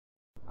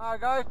Hi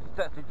guys,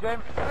 Detector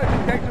Jim.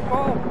 Detector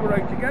Paul, we're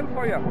out again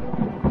for you.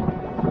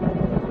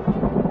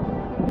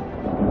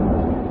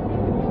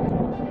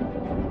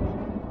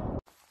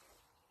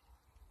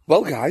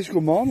 Well guys,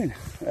 good morning.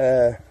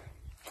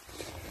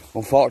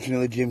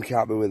 Unfortunately Jim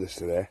can't be with us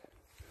today.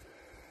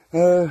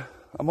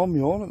 I'm on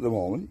my own at the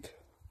moment.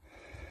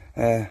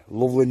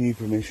 Lovely new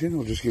permission,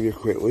 I'll just give you a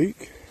quick look.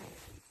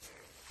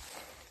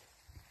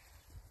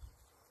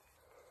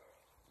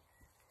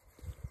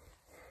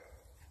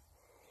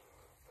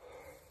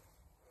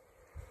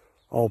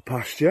 All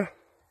pasture.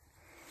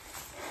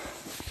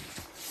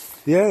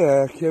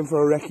 Yeah, came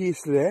for a recce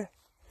yesterday.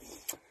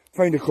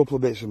 Found a couple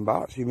of bits and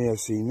bats, you may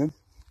have seen them.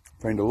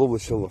 Found a lovely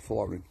silver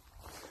florin.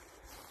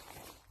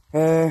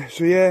 So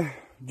yeah,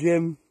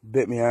 Jim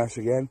bit me ass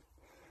again.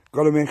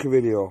 Gotta make a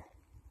video.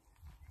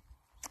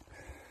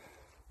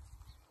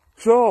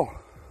 So,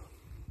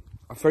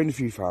 I found a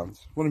few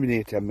finds. Won't be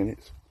near 10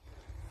 minutes.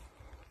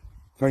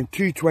 Found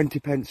two 20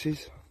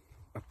 pences,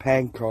 a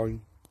pen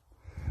coin,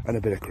 and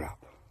a bit of crap.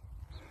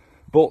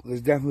 But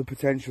there's definitely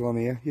potential on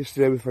here.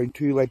 Yesterday we found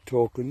two lead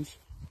tokens.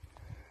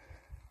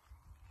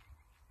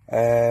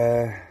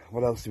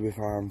 What else did we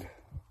find? A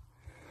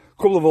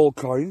couple of old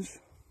coins.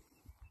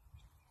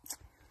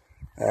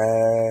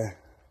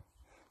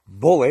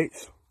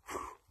 Bullets.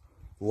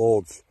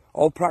 Loads.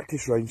 All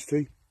practice rounds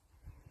too.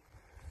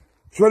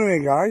 So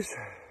anyway guys,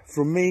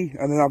 from me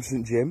and an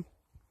absent Jim,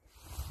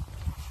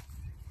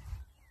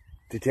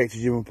 Detector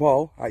Jim and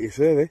Paul at your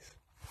service,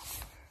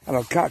 and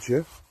I'll catch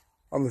you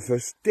on the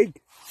first dig.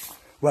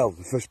 Well,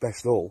 the first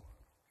best hole.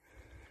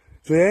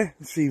 So yeah,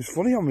 it seems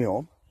funny on my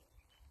own.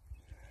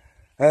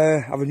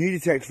 I have a new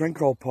detector friend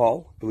called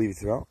Paul, believe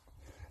it or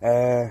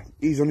not.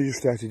 He's only just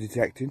started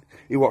detecting.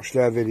 He watched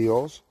our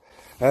videos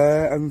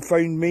and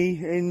found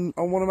me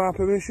on one of my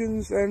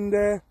permissions, and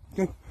the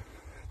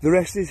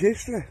rest is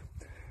history.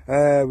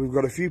 We've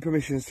got a few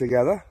permissions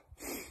together.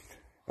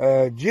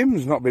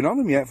 Jim's not been on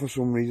them yet for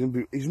some reason,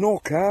 but he's no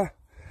car,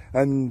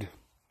 and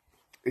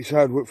it's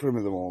hard work for him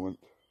at the moment.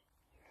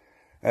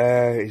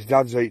 His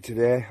dad's out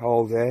today,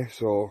 all day,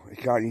 so he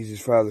can't use his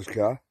father's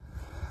car.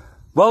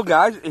 Well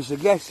guys, it's a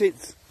guess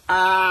it's...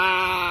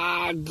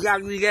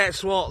 can you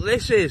guess what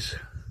this is?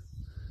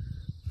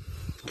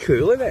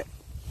 Cool, isn't it?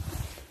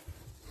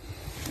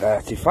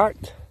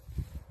 Artifact.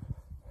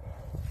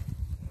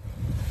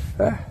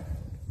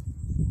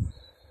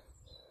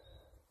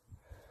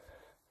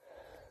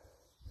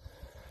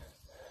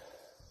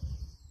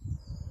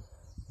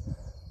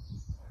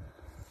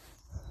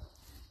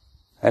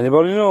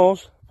 Anybody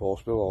knows?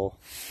 Post below.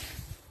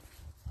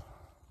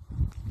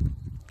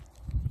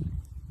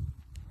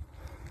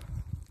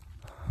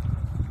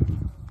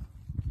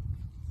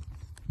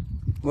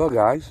 Well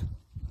guys,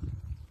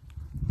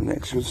 the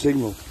next good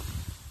signal.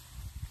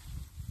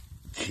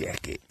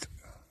 Check it.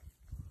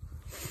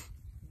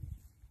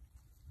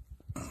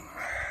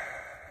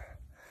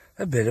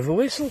 A bit of a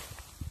whistle.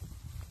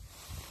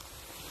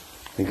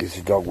 I think it's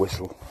a dog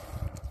whistle.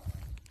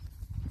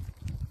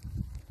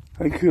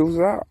 How cool is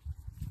that?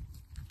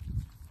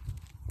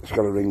 It's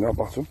got a ring that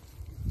bottom.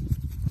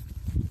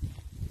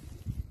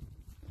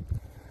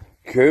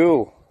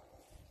 Cool.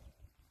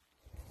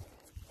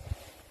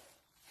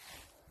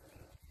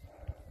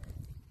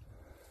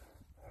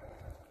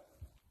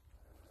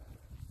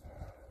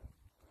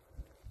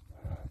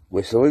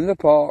 Whistle in the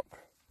park.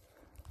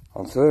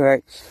 On to the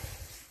next.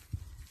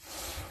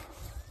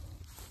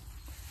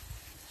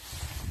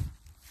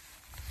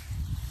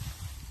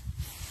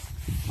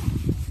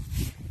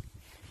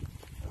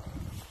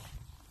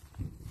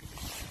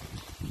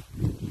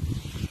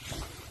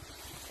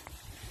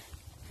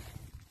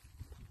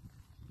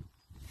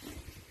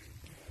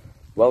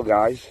 Well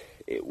guys,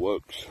 it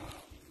works.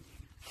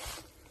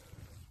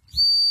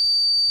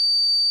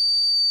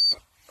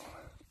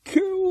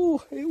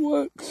 Cool, it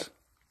works.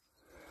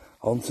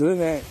 On to the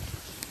next.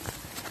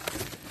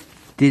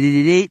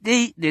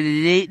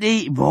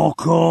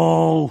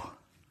 Vocal.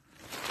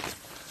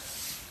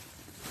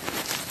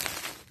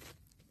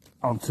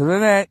 On to the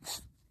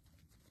next.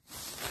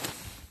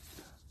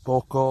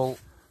 Vocal.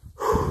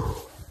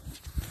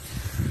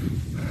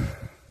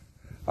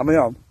 Am I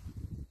on?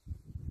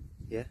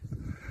 Yeah.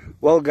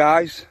 Well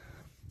guys,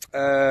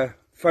 found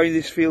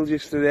this field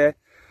yesterday.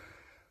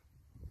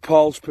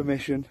 Paul's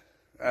permission.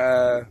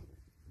 Well,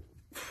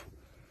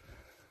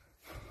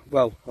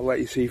 I'll let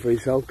you see for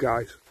yourself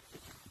guys.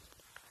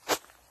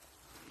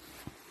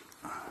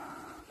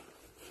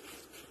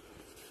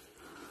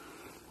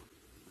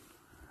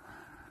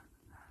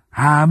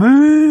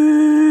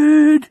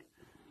 Hammered!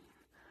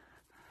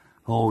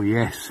 Oh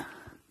yes.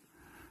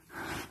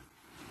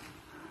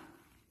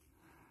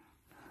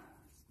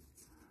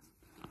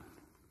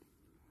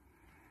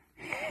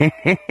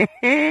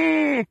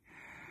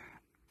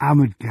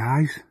 Hammered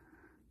guys.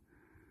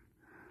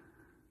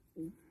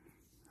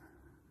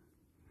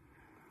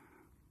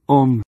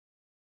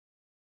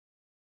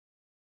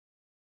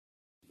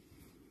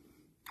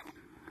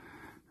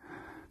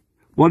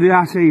 What did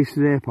I say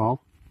yesterday,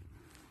 Paul?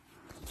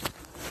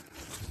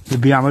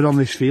 They'd be hammered on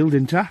this field,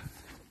 didn't I?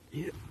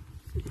 Yeah.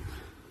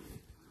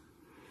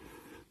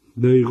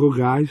 There you go,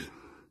 guys.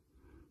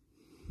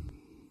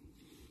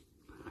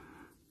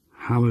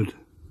 Hammered.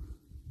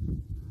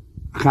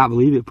 I can't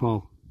believe it,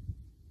 Paul.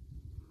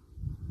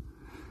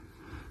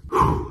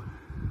 Whew.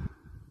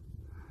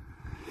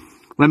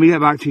 Let me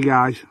get back to you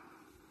guys.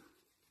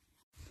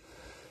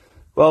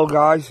 Well,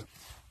 guys,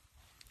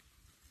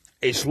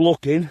 it's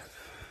looking,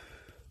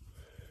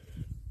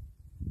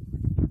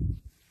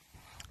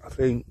 I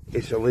think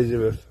it's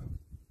Elizabeth.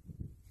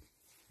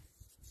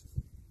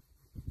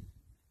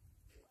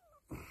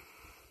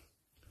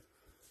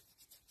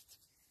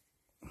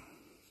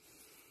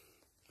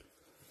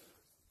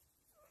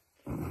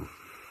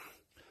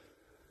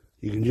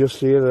 You can just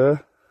see her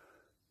there.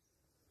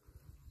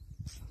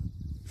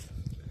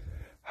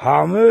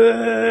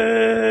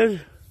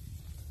 Hammered!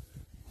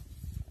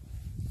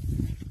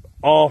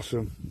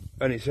 Awesome.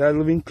 And it's head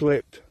been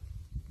clipped.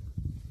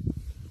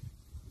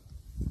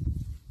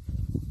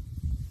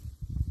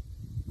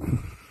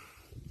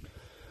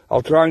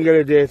 I'll try and get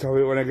a date of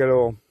it when I get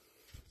home.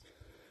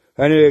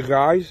 Anyway,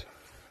 guys.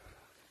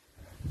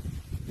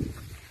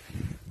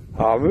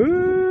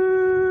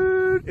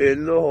 Hammered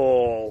in the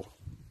hole.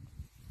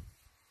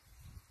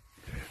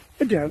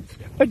 A dance,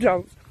 a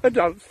dance, a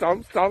dance,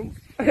 dance, dance.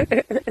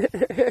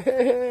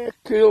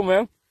 Cool,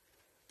 man.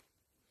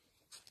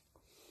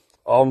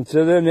 On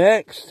to the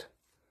next.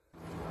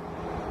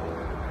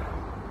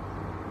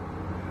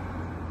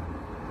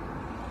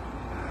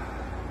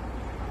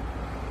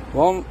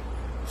 One,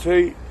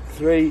 two,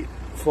 three,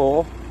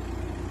 four.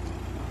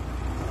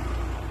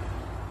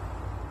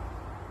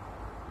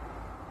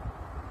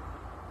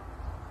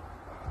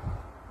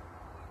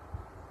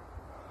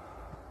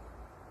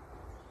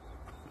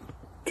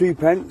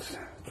 £2,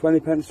 20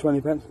 pence, 20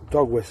 pence,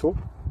 dog whistle,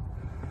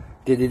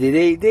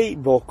 dee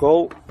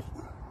buckle,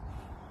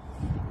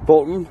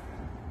 button,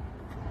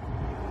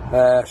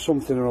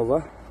 something or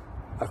other,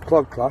 a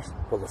clog clasp,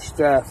 but the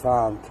stair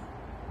found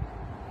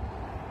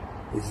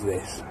is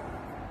this,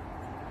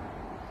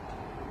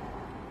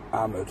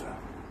 hammered.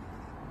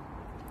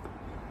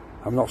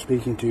 I'm not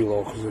speaking too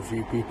low because there's a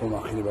few people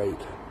knocking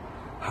about.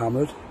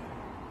 Hammered.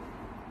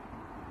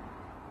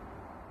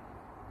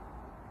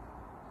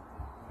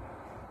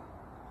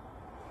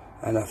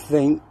 And I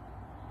think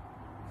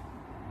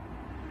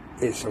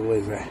it's a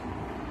Lizzie.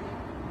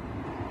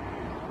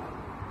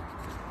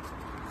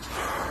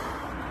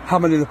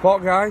 Hammered in the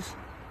pot, guys.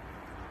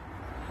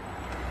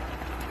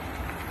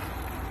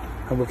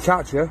 And we'll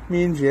catch you,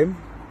 me and Jim,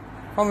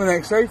 on the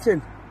next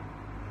outing.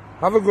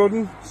 Have a good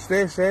one,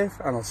 stay safe,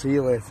 and I'll see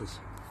you later.